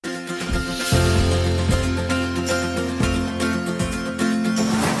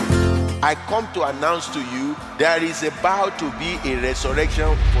I come to announce to you there is about to be a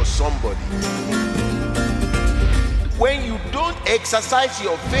resurrection for somebody. When you don't exercise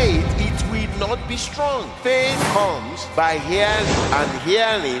your faith, it will not be strong. Faith comes by hearing, and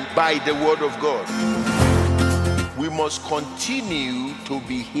hearing by the word of God. We must continue to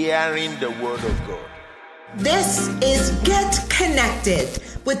be hearing the word of God. This is Get Connected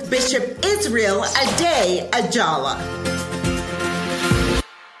with Bishop Israel Ade-Ajala.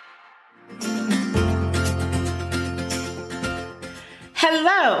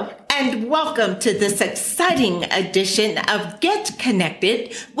 Hello, and welcome to this exciting edition of Get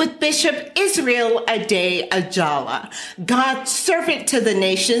Connected with Bishop Israel Ade-Ajala, God's servant to the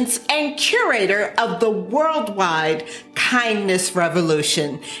nations and curator of the worldwide kindness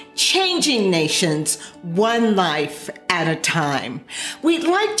revolution, changing nations one life at a time. We'd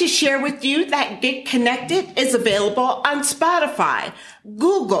like to share with you that Get Connected is available on Spotify,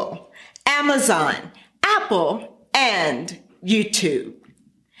 Google, Amazon, Apple, and YouTube.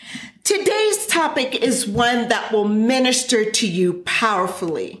 Today's topic is one that will minister to you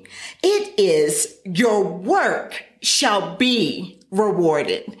powerfully. It is your work shall be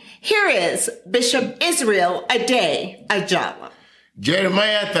rewarded. Here is Bishop Israel Ade-Ajala.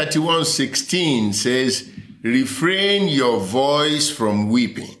 Jeremiah 31:16 says, refrain your voice from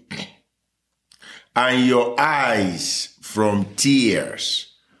weeping and your eyes from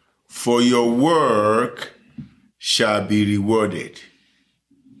tears, for your work shall be rewarded.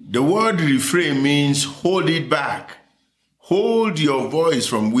 The word refrain means hold it back. Hold your voice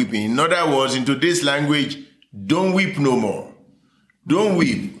from weeping. In other words, in today's language, don't weep no more. Don't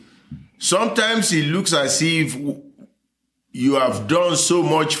weep. Sometimes it looks as if you have done so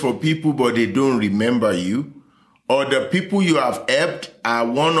much for people, but they don't remember you. Or the people you have helped are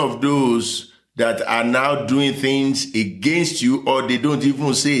one of those that are now doing things against you, or they don't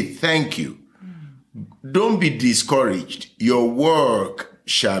even say thank you. Don't be discouraged. Your work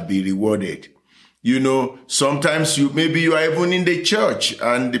shall be rewarded. You know, sometimes maybe you are even in the church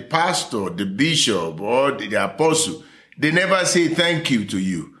and the pastor, the bishop, or the apostle, they never say thank you to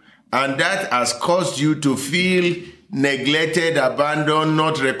you. And that has caused you to feel neglected, abandoned,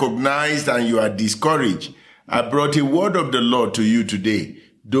 not recognized, and you are discouraged. I brought a word of the Lord to you today.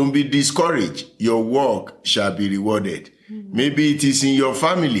 Don't be discouraged. Your work shall be rewarded. Maybe it is in your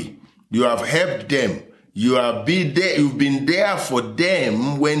family. You have helped them. You've been there for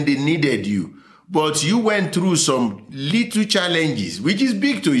them when they needed you. But you went through some little challenges, which is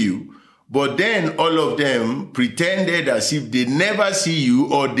big to you. But then all of them pretended as if they never see you,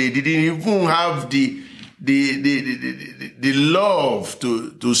 or they didn't even have the love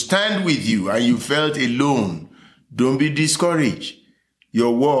to stand with you, and you felt alone. Don't be discouraged.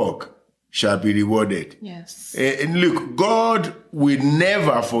 Your work shall be rewarded. Yes. And look, God will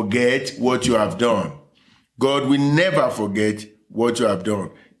never forget what you have done. God will never forget what you have done.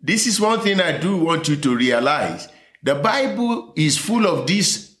 This is one thing I do want you to realize. The Bible is full of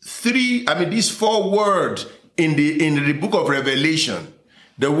these four words in the book of Revelation.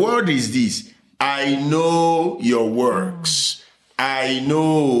 The word is this: I know your works. I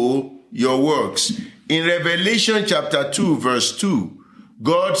know your works. In Revelation chapter 2, verse 2,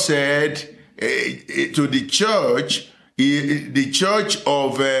 God said to the church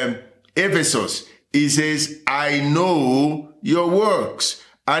of Ephesus, He says, I know your works.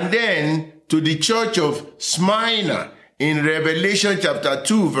 And then to the church of Smyrna, in Revelation chapter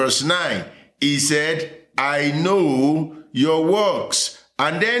 2, verse 9, he said, I know your works.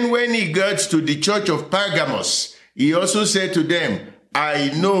 And then when he gets to the church of Pergamos, he also said to them,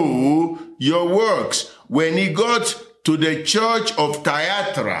 I know your works. When he got to the church of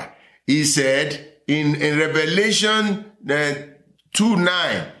Thyatira, he said, in Revelation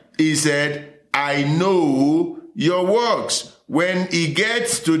 2:9, he said, I know your works. When he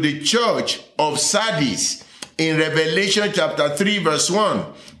gets to the church of Sardis, in Revelation chapter 3, verse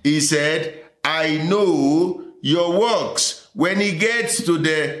 1, he said, I know your works. When he gets to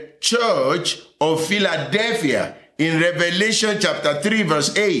the church of Philadelphia, in Revelation chapter 3,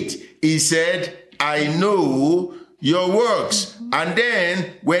 verse 8, he said, I know your works. And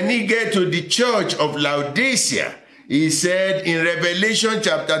then when he gets to the church of Laodicea, he said in Revelation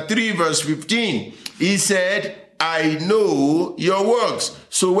chapter 3, verse 15, he said, I know your works.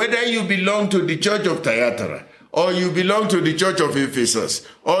 So whether you belong to the church of Thyatira, or you belong to the church of Ephesus,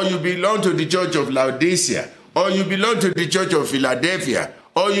 or you belong to the church of Laodicea, or you belong to the church of Philadelphia,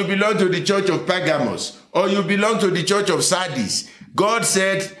 or you belong to the church of Pergamos, or you belong to the church of Sardis, God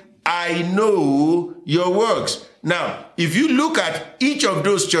said, I know your works. Now, if you look at each of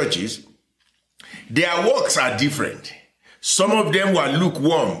those churches, their works are different. Some of them were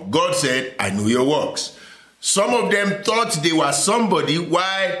lukewarm. God said, I know your works. Some of them thought they were somebody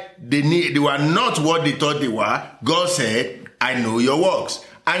while they were not what they thought they were. God said, I know your works.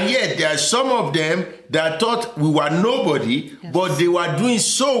 And yet there are some of them that thought we were nobody, yes, but they were doing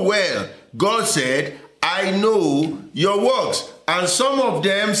so well. God said, I know your works. And some of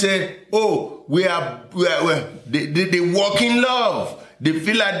them said, oh, they walk in love. The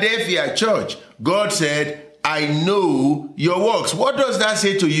Philadelphia church, God said, I know your works. What does that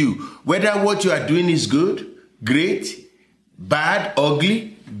say to you? Whether what you are doing is good, great, bad,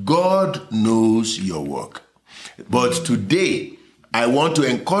 ugly, God knows your work. But today, I want to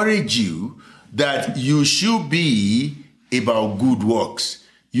encourage you that you should be about good works.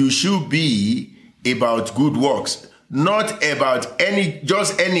 You should be about good works. Not about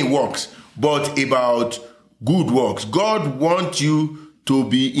just any works, but about good works. God wants you to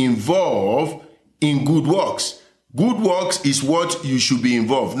be involved in good works. Good works is what you should be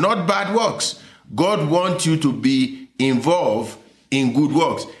involved, not bad works. God wants you to be involved in good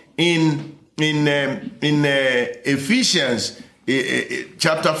works. In Ephesians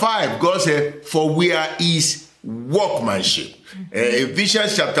chapter 5, God said, for we are his workmanship.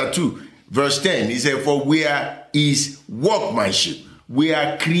 Ephesians chapter 2, verse 10, he said, for we are his workmanship. We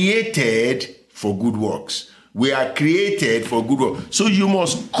are created for good works. We are created for good works. So you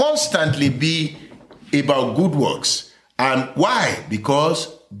must constantly be about good works. And why? Because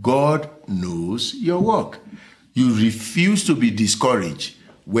God knows your work. You refuse to be discouraged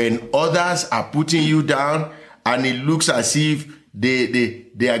when others are putting you down and it looks as if they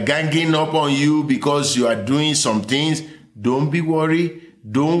are ganging up on you because you are doing some things. Don't be worried.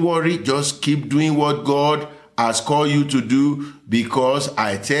 Don't worry. Just keep doing what God has called you to do, because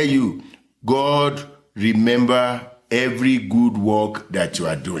I tell you, God remember every good work that you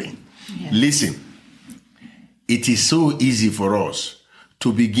are doing. Yes. Listen, it is so easy for us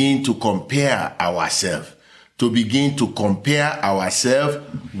to begin to compare ourselves,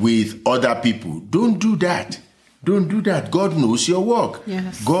 with other people. Don't do that. Don't do that. God knows your work.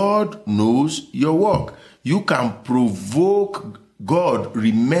 Yes. God knows your work. You can provoke God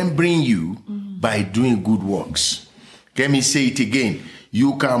remembering you by doing good works. Let me say it again.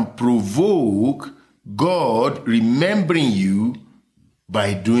 You can provoke God remembering you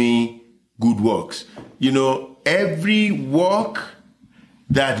by doing good works. You know, every work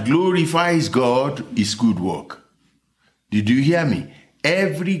that glorifies God is good work. Did you hear me?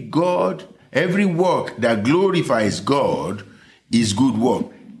 Every work that glorifies God is good work.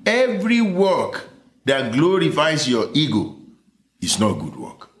 Every work that glorifies your ego is not good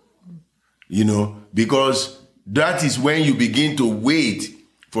work. You know, because that is when you begin to wait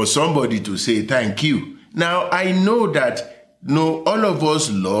for somebody to say thank you. Now, I know that all of us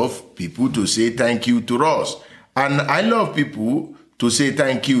love people to say thank you to us. And I love people to say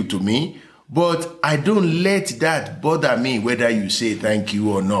thank you to me, but I don't let that bother me whether you say thank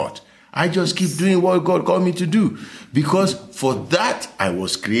you or not. I just keep doing what God called me to do, because for that I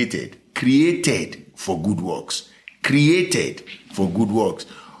was created for good works. Created for good works.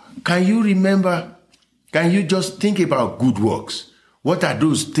 Can you just think about good works? What are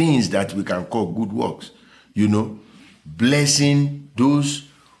those things that we can call good works? You know, blessing those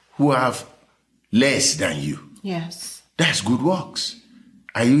who have less than you. Yes. That's good works.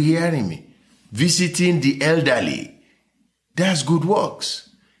 Are you hearing me? Visiting the elderly. That's good works.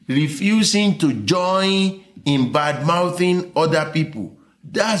 Refusing to join in bad-mouthing other people.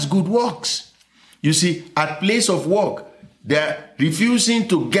 That's good works. You see, at place of work, they're refusing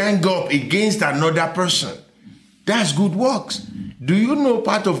to gang up against another person. That's good works. Do you know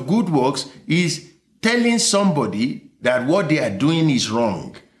part of good works is telling somebody that what they are doing is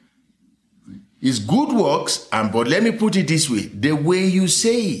wrong? It's good works, but let me put it this way, the way you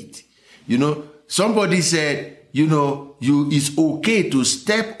say it. You know, somebody said, it's okay to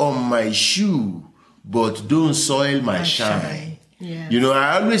step on my shoe, but don't soil my shine. Yeah. You know,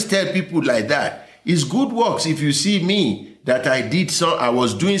 I always tell people like that. It's good works if you see me that I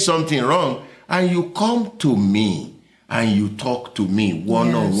was doing something wrong, and you come to me and you talk to me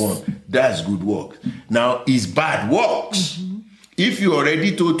one-on-one. That's good work. Now, it's bad works if you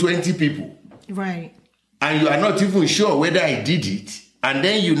already told 20 people. Right. And you are not even sure whether I did it. And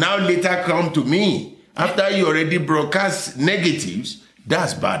then you now later come to me after you already broadcast negatives.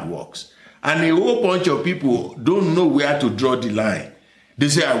 That's bad works. And a whole bunch of people don't know where to draw the line. They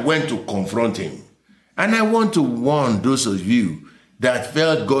say, I went to confront him. And I want to warn those of you that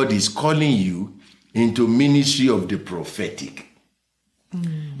felt God is calling you into ministry of the prophetic.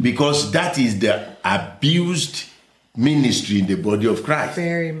 Because that is the abused ministry in the body of Christ.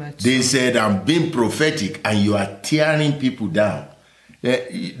 Very much They so. said, I'm being prophetic and you are tearing people down.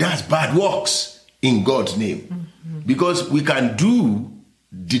 That's bad works in God's name. Mm-hmm. Because we can do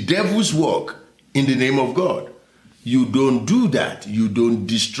the devil's work in the name of God. You don't do that. You don't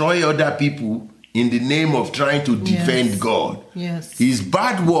destroy other people in the name of trying to defend God. Yes. It's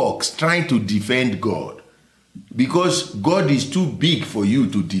bad works trying to defend God. Because God is too big for you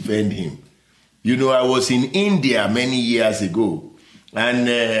to defend him. You know, I was in India many years ago,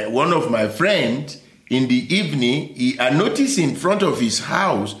 and one of my friends, in the evening, I noticed in front of his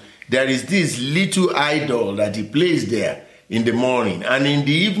house, there is this little idol that he plays there in the morning, and in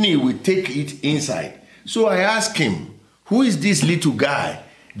the evening, we take it inside. So I asked him, who is this little guy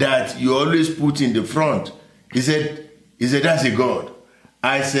that you always put in the front? He said, that's a God.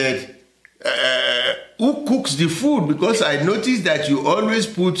 I said, who cooks the food? Because I noticed that you always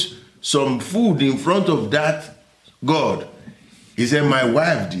put some food in front of that God. He said, my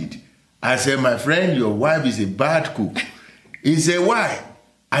wife did. I said, my friend, your wife is a bad cook. He said, why?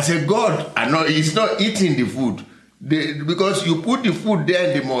 I said, God, I know he's not eating the food. Because you put the food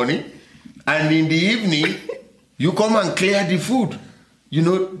there in the morning, and in the evening, you come and clear the food. You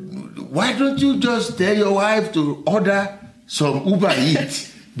know, why don't you just tell your wife to order some Uber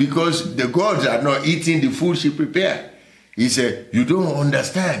Eats? Because the gods are not eating the food she prepared. He said, you don't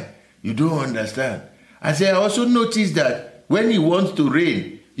understand. You don't understand. I said, I also noticed that when it wants to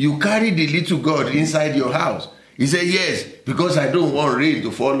rain, you carry the little God inside your house. He said, yes, because I don't want rain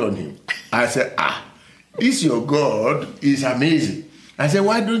to fall on him. I said, this your God is amazing. I said,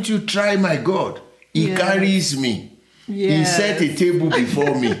 why don't you try my God? He carries me. Yes. He set a table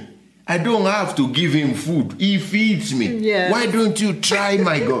before me. I don't have to give him food. He feeds me. Yes. Why don't you try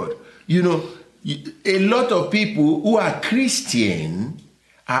my God? You know, a lot of people who are Christian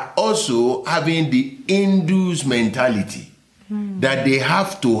are also having the Hindus mentality that they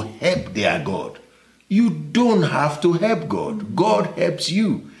have to help their God. You don't have to help God. God helps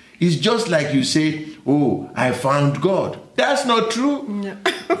you. It's just like you say, oh, I found God. That's not true. No.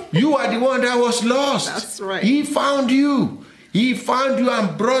 You are the one that was lost. That's right. He found you. He found you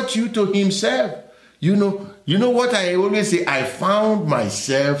and brought you to himself. You know what I always say? I found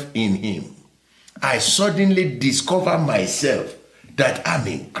myself in him. I suddenly discover myself that I'm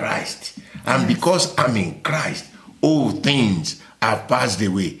in Christ. And because I'm in Christ, all things have passed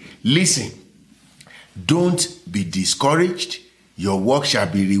away. Listen, don't be discouraged. Your work shall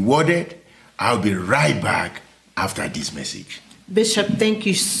be rewarded. I'll be right back after this message. Bishop, thank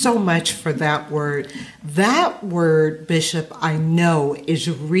you so much for that word. That word, Bishop, I know is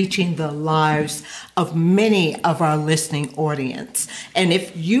reaching the lives of many of our listening audience. And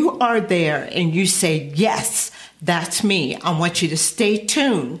if you are there and you say, yes, that's me, I want you to stay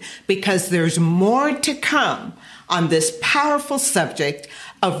tuned because there's more to come on this powerful subject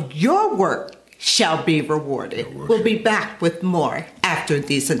of your work shall be rewarded. We'll be back with more after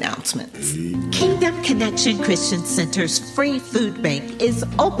these announcements. Kingdom Connection Christian Center's free food bank is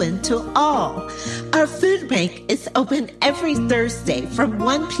open to all. Our food bank is open every Thursday from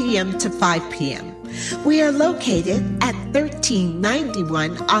 1 p.m. to 5 p.m. We are located at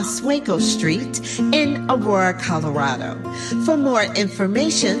 1391 Oswego Street in Aurora, Colorado. For more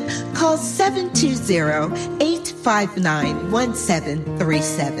information, call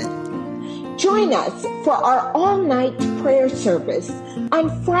 720-859-1737. Join us for our all-night prayer service on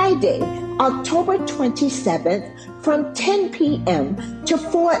Friday, October 27th from 10 p.m. to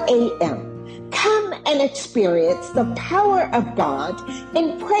 4 a.m. Come and experience the power of God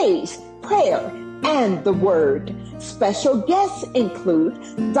in praise, prayer, and the Word. Special guests include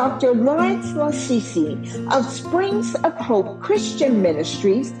Dr. Lawrence Lassisi of Springs of Hope Christian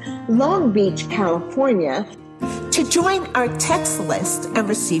Ministries, Long Beach, California. To join our text list and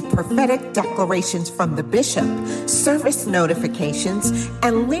receive prophetic declarations from the bishop, service notifications,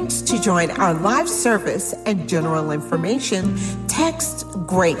 and links to join our live service and general information, text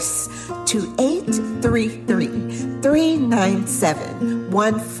GRACE to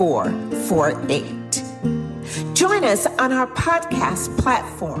 833-397-1448. Join us on our podcast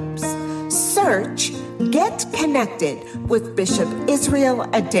platforms. Search Get Connected with Bishop Israel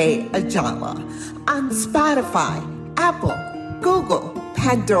Ade-Ajala on Spotify, Apple, Google,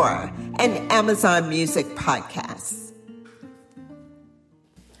 Pandora, and Amazon Music Podcasts.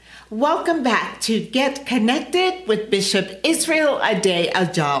 Welcome back to Get Connected with Bishop Israel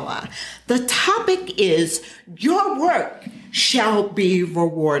Ade-Ajala. The topic is your work shall be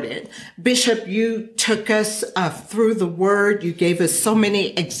rewarded. Bishop, you took us through the word. You gave us so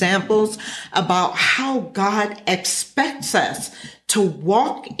many examples about how God expects us to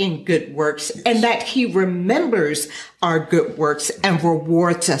walk in good works and that he remembers our good works and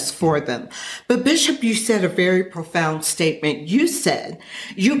rewards us for them. But Bishop, you said a very profound statement. You said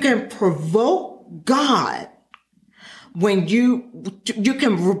you can provoke God when you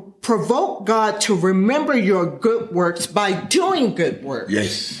can provoke God to remember your good works by doing good works.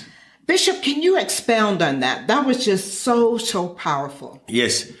 Yes. Bishop, can you expound on that? That was just so powerful.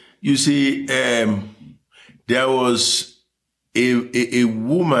 Yes. You see, there was a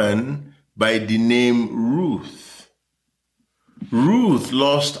woman by the name Ruth. Ruth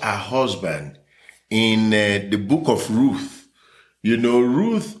lost her husband in the book of Ruth. You know,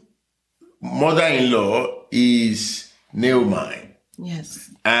 Ruth, mother-in-law, is Naomi. Yes.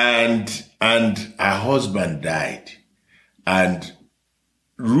 And her husband died. And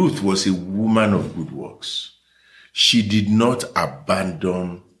Ruth was a woman of good works. She did not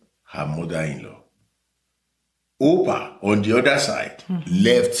abandon her mother-in-law. Oprah, on the other side,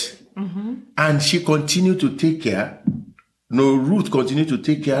 left. And she continued to take care. No, Ruth continued to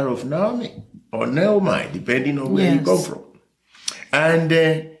take care of Naomi, or Naomi, depending on where you come from.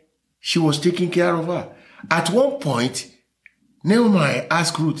 And she was taking care of her. At one point, Naomi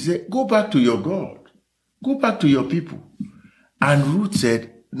asked Ruth, he said, go back to your God. Go back to your people. And Ruth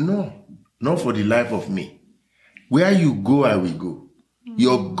said, no, not for the life of me. Where you go, I will go.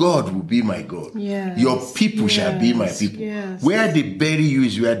 Your God will be my God. Yes. Your people shall be my people. Yes. Where they bury you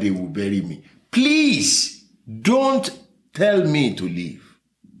is where they will bury me. Please don't tell me to leave.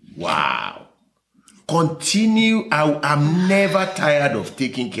 Wow. Continue. I'm never tired of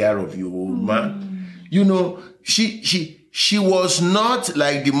taking care of you, old man. You know, she was not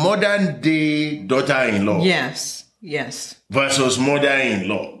like the modern day daughter-in-law. Yes. Versus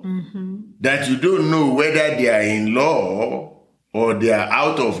mother-in-law. That you don't know whether they are in law or they are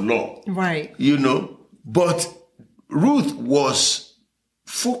out of law. Right. You know, but Ruth was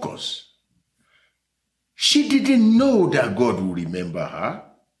focused. She didn't know that God would remember her.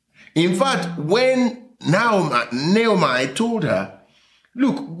 In fact, when Naomi told her,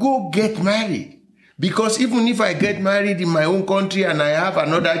 look, go get married. Because even if I get married in my own country and I have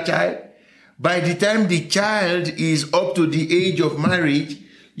another child, by the time the child is up to the age of marriage,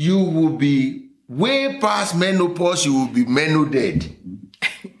 you will be way past menopause, you will be dead.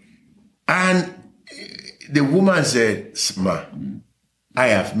 And the woman said, Sma, I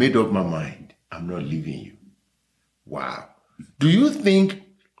have made up my mind. I'm not leaving you. Wow. Do you think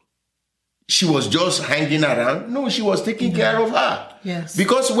she was just hanging around? No, she was taking care of her. Yes.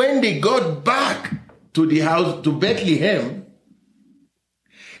 Because when they got back to the house, to Bethlehem,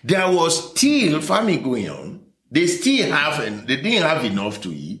 there was still famine going on. They didn't have enough to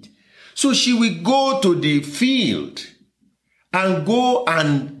eat. So she will go to the field and go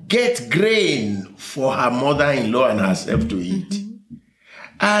and get grain for her mother-in-law and herself to eat.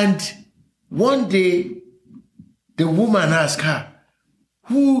 And one day, the woman asked her,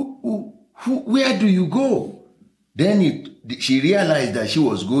 where do you go? Then she realized that she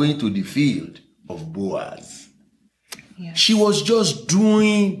was going to the field of Boaz. Yes. She was just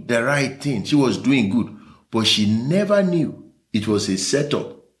doing the right thing. She was doing good. But she never knew it was a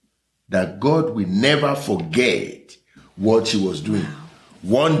setup that God will never forget what she was doing. Wow.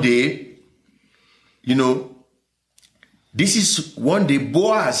 One day, you know, one day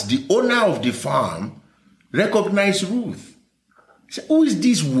Boaz, the owner of the farm, recognized Ruth. He said, who is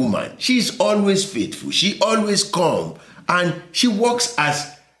this woman? She is always faithful. She always comes. And she works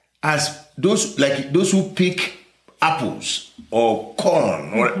as those who pick apples or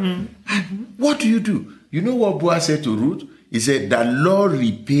corn. What do? You know what Boaz said to Ruth? He said, the Lord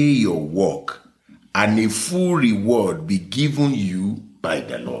repay your work and a full reward be given you by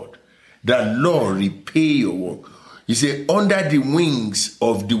the Lord. The Lord repay your work. He said, under the wings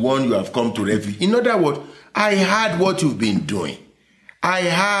of the one you have come to refuge. In other words, I heard what you've been doing. I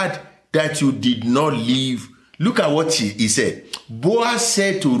heard that you did not leave. Look at what he said. Boaz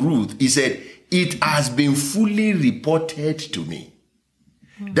said to Ruth, he said, it has been fully reported to me.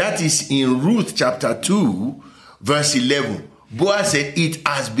 That is in Ruth chapter 2, verse 11. Boaz said, it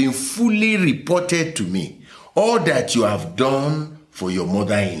has been fully reported to me, all that you have done for your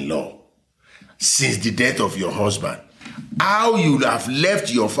mother-in-law since the death of your husband, how you have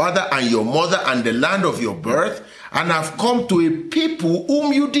left your father and your mother and the land of your birth, and have come to a people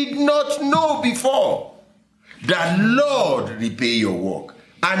whom you did not know before. The Lord repay your work,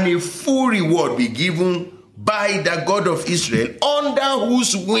 and a full reward be given by the God of Israel, under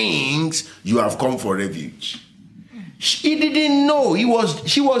whose wings you have come for refuge. She didn't know.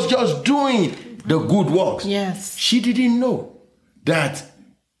 She was just doing the good works. Yes. She didn't know that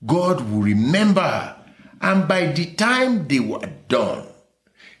God will remember her. And by the time they were done,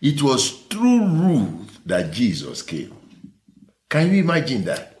 it was through Ruth that Jesus came. Can you imagine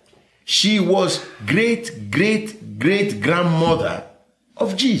that? She was great-great-great-grandmother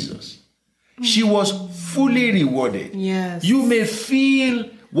of Jesus. She was fully rewarded. Yes. You may feel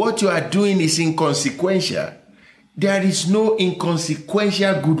what you are doing is inconsequential. There is no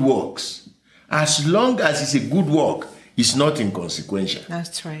inconsequential good works. As long as it's a good work, it's not inconsequential.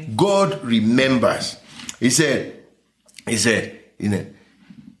 That's right. God remembers. He said,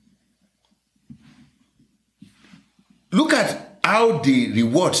 look at how the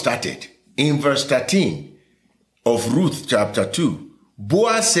reward started. In verse 13 of Ruth chapter 2,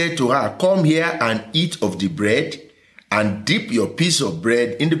 Boaz said to her, come here and eat of the bread and dip your piece of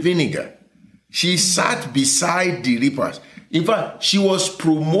bread in the vinegar. She sat beside the reapers. In fact, she was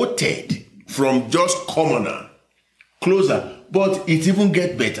promoted from just commoner, closer. But it even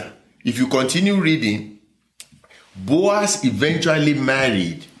gets better. If you continue reading, Boaz eventually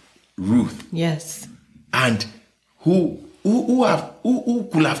married Ruth. Yes. And who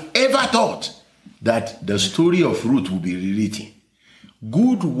could have ever thought that the story of Ruth would be rewritten?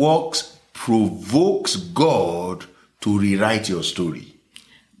 Good works provokes God to rewrite your story.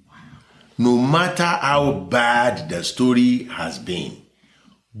 Wow. No matter how bad the story has been,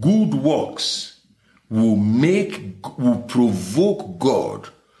 good works will provoke God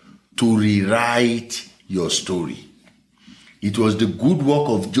to rewrite your story. It was the good work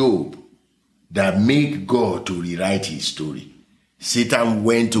of Job that made God to rewrite his story. Satan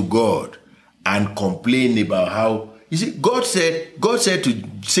went to God and complained about how, you see, God said to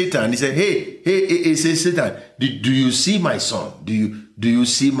Satan, he said, hey, Satan, do you see my son? Do you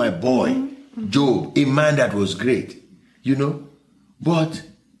see my boy, Job, a man that was great? You know? But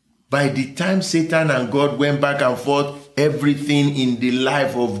by the time Satan and God went back and forth, everything in the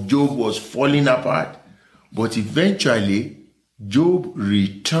life of Job was falling apart. But eventually, Job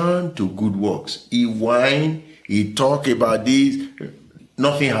returned to good works. He whined, he talked about this,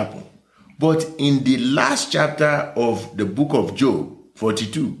 nothing happened. But in the last chapter of the book of Job,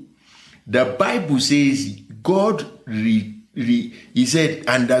 42, the Bible says God rewrite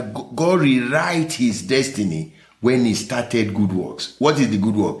his destiny when he started good works. What is the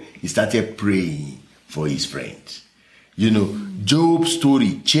good work? He started praying for his friends. You know, Job's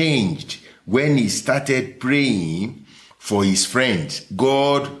story changed when he started praying for his friends.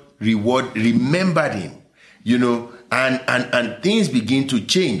 God remembered him, you know, and things begin to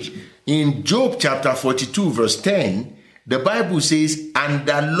change. In Job chapter 42 verse 10, the Bible says, and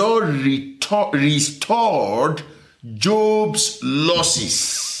the Lord restored Job's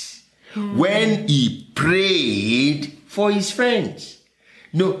losses when he prayed for his friends.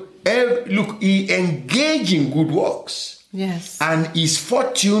 No, look, he engaged in good works. Yes. And his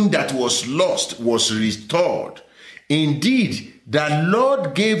fortune that was lost was restored. Indeed, the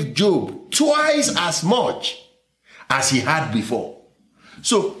Lord gave Job twice as much as he had before.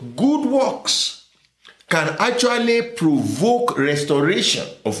 So, good works can actually provoke restoration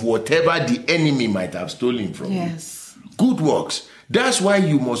of whatever the enemy might have stolen from you. Good works. That's why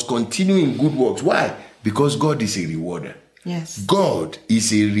you must continue in good works. Why? Because God is a rewarder. Yes. God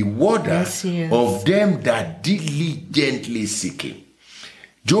is a rewarder He of them that diligently seek him.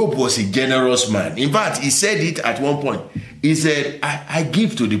 Job was a generous man. In fact, he said it at one point. He said, I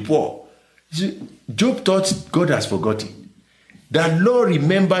give to the poor. Job thought God has forgotten. The Lord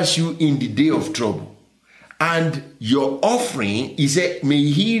remembers you in the day of trouble. And your offering, he said, may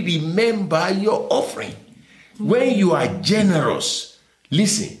he remember your offering. When you are generous,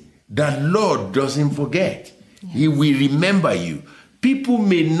 listen, the Lord doesn't forget. Yes. He will remember you. People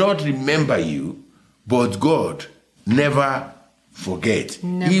may not remember you, but God never forget.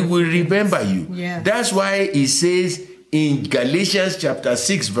 He will remember you. Yes. That's why he says in Galatians chapter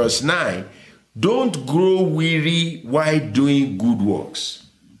 6 verse 9, don't grow weary while doing good works.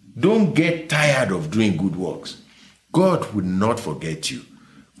 Don't get tired of doing good works. God will not forget you.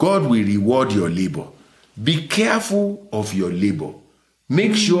 God will reward your labor. Be careful of your labor.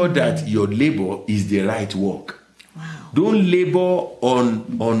 Make sure that your labor is the right work. Wow. Don't labor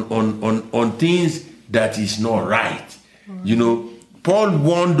on things that is not right. You know, Paul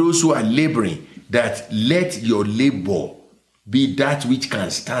warned those who are laboring that let your labor be that which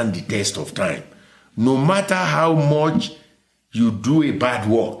can stand the test of time. No matter how much you do a bad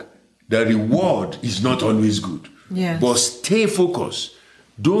work, the reward is not always good. Yes. But stay focused.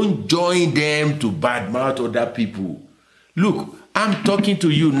 Don't join them to badmouth other people. Look, I'm talking to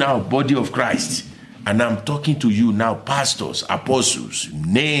you now, body of Christ. And I'm talking to you now, pastors, apostles,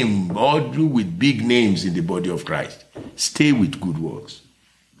 name, all you with big names in the body of Christ. Stay with good works.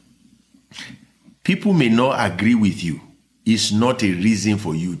 People may not agree with you. It's not a reason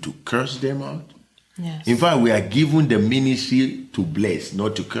for you to curse them out. Yes. In fact, we are given the ministry to bless,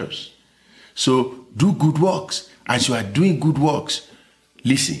 not to curse. So do good works. As you are doing good works,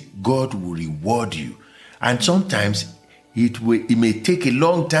 listen, God will reward you. And sometimes it may take a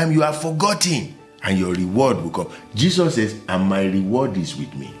long time. You are forgotten, and your reward will come. Jesus says, and my reward is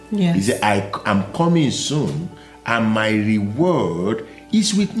with me. Yes. He said, I am coming soon, and my reward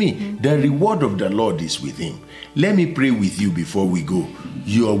is with me. Mm-hmm. The reward of the Lord is with him. Let me pray with you before we go.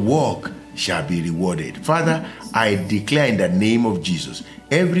 Your work shall be rewarded. Father, I declare in the name of Jesus,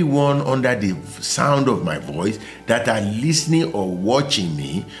 everyone under the sound of my voice that are listening or watching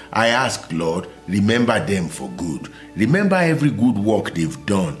me, I ask, Lord, remember them for good. Remember every good work they've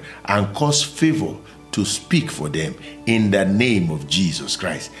done and cause favor to speak for them in the name of Jesus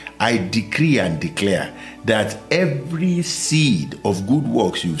Christ. I decree and declare that every seed of good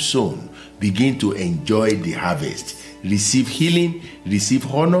works you've sown begin to enjoy the harvest. Receive healing, receive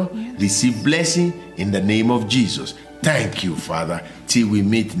honor, receive blessing in the name of Jesus. Thank you, Father, till we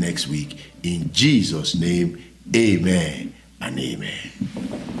meet next week. In Jesus' name, amen and amen.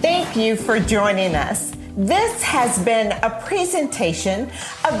 Thank you for joining us. This has been a presentation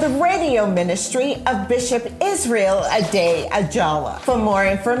of the radio ministry of Bishop Israel Ade-Ajala. For more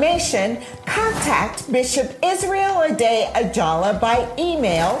information, contact Bishop Israel Ade-Ajala by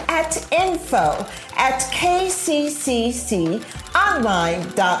email at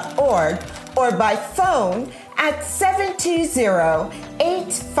info@kccconline.org or by phone at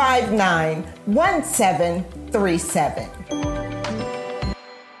 720-859-1737.